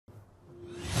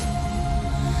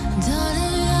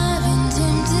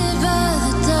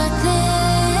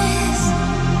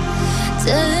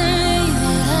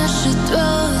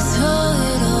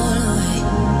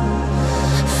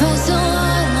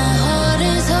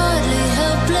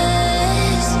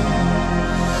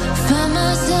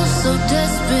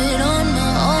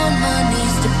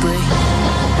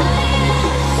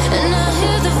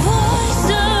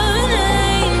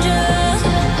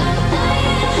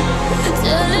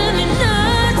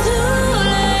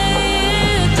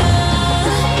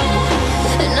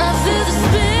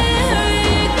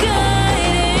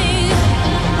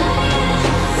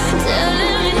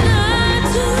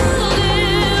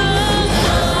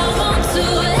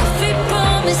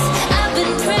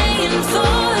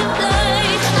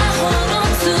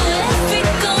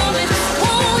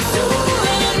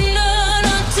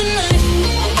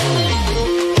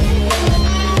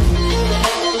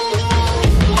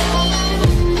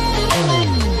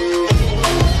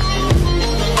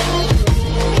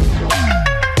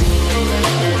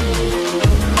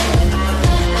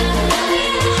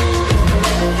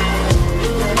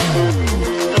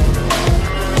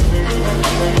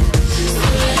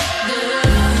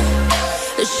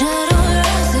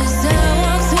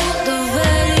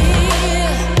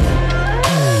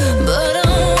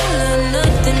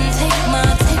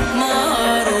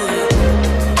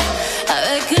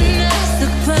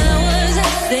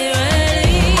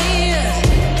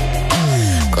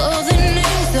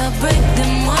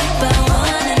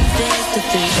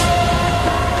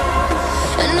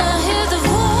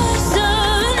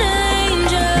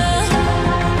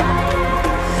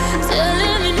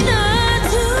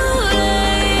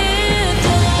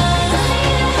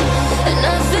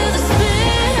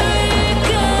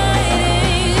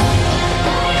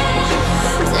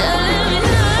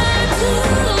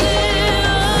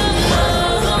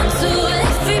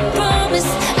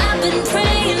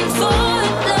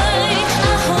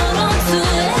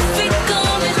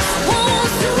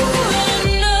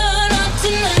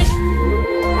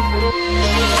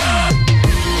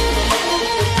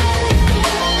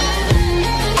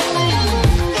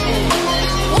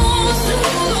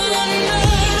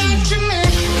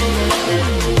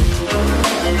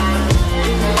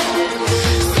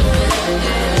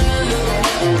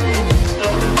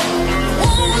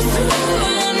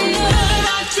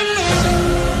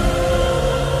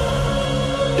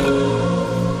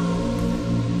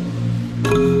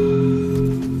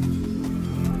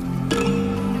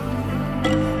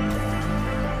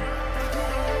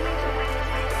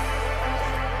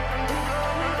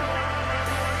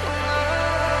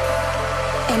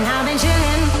And I've been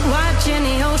chillin', watching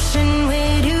the ocean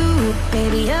with you.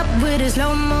 Baby, up with a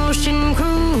slow motion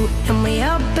crew. And we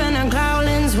up in our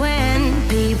growlings when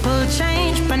people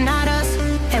change, but not us.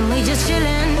 And we just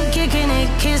chillin', kicking it,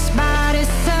 kissed by the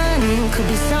sun. Could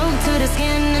be soaked to the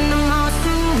skin in the moss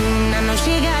room. I know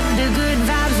she got the good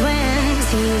vibes when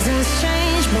seasons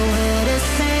change, but we're the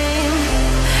same.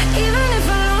 Even if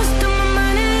I lost all my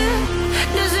money,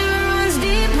 the zero runs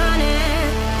deep, honey.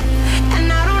 And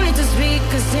I don't need to speak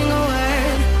a single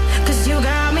word, 'cause you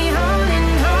got me holding,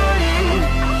 holding.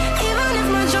 Even if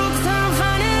my jokes aren't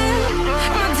funny,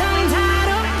 my tongue tied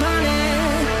up on it.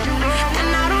 And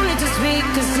I don't need to speak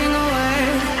a single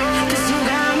word, 'cause you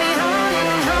got me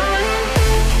holding, holding.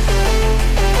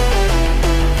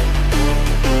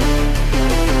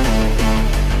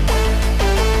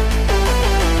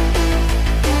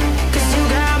 'Cause you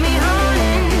got me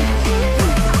holding.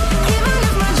 Even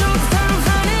if my jokes aren't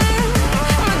funny,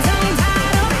 my tongue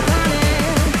tied up on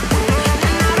it.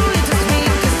 And I don't need to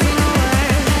speak a single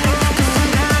word, 'cause you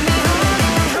got me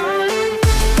holding, holding.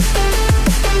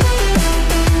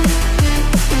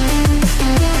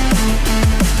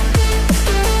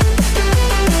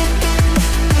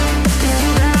 'Cause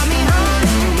you got me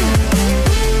holding.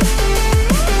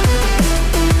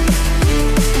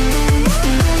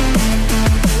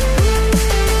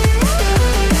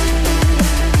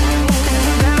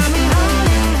 Got me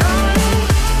holding, holding.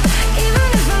 Even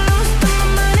if I lost all my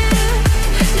money,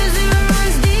 the zero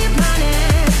runs deep, honey.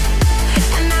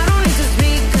 And I don't need to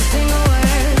speak a single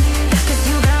word, 'cause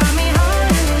you got me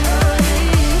holding, holding.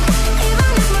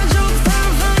 Even if my jokes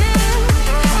aren't funny,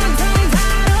 my tongue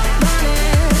tied up on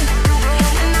it.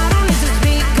 And I don't need to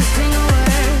speak a single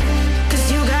word, 'cause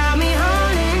you got me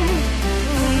holding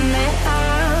me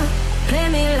up. Play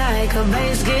me like a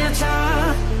bass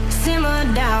guitar, simmer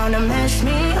down and mash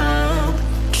me up.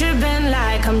 Tripping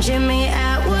like I'm Jimmy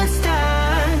at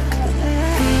Woodstock.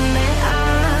 Me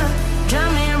up, drum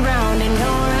me round and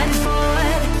go right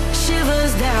forward.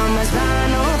 Shivers down my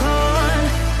spinal cord.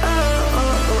 Oh,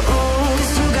 oh, oh, oh.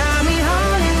 'Cause you got me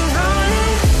holding,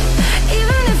 holding.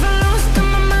 Even if I lost all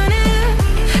my money,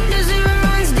 the zero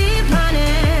runs deep,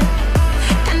 honey.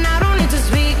 And I don't need to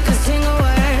speak a single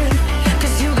word,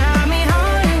 'cause you got me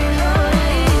holding,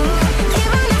 holding.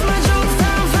 Even if my jokes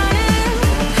aren't funny,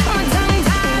 my tongue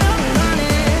tied up on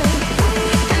it.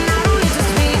 And I don't need to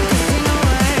speak a single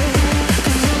word,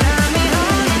 'cause you got me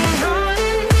holding,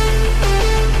 holding.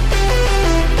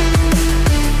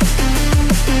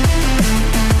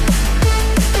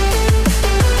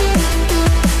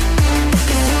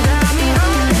 'Cause you got me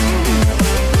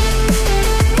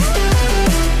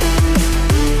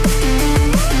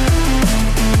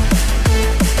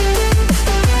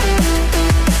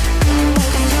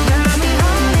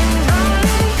holding,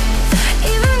 holding.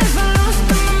 Even if I lost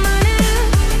all my money,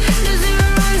 the zero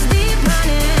runs deep,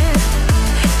 honey.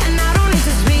 And I don't need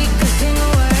to speak a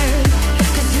single word,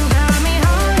 'cause you got me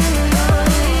holding,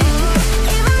 holding.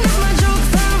 Even if my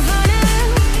jokes aren't funny,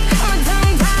 my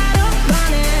tongue tied up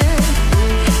on it.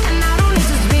 And I don't need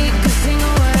to speak a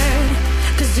single word,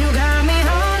 'cause you got me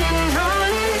holding,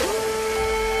 holding.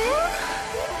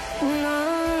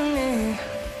 Lonely.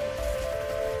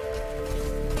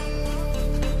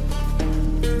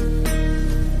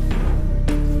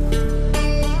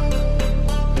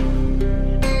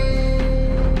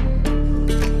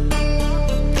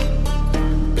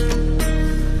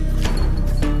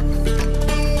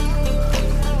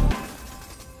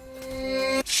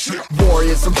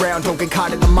 Warriors around, don't get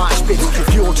caught in the mosh pit.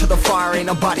 Fuel to the fire, ain't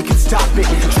nobody can stop it.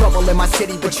 Trouble in my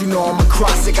city, but you know I'm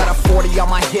across it. Got a 40 on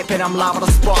my hip and I'm liable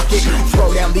to spark it.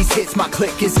 Throw down these hits, my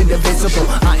click is indivisible.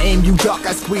 I aim, you duck,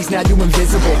 I squeeze, now you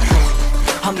invisible.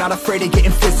 I'm not afraid of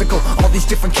getting physical. All these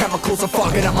different chemicals are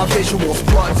fogging up my visuals.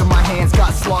 Bloods on my hands,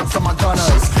 got slugs on my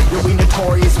gunners. Yo, we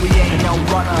notorious, we ain't no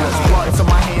runners. Bloods on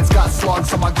my hands, got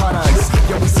slugs on my gunners.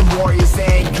 Yo, we some warriors, they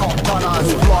ain't called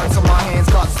gunners. Bloods on my hands,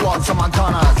 got slugs on my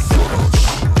gunners.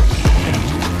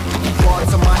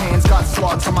 Bloods on my hands, got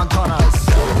slugs on my gunners.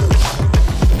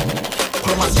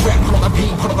 Put on my strap, put on the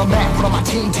beat, put on the map, put on my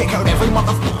team. Take out every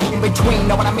motherfucker in between,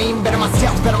 know what I mean? Better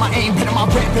myself, better my aim, better my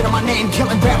rap, better my name.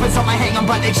 Killing rappers on my hang, I'm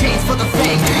by their chains for the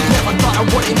fame. Never thought I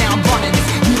would it, now I'm running this.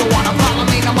 You don't wanna follow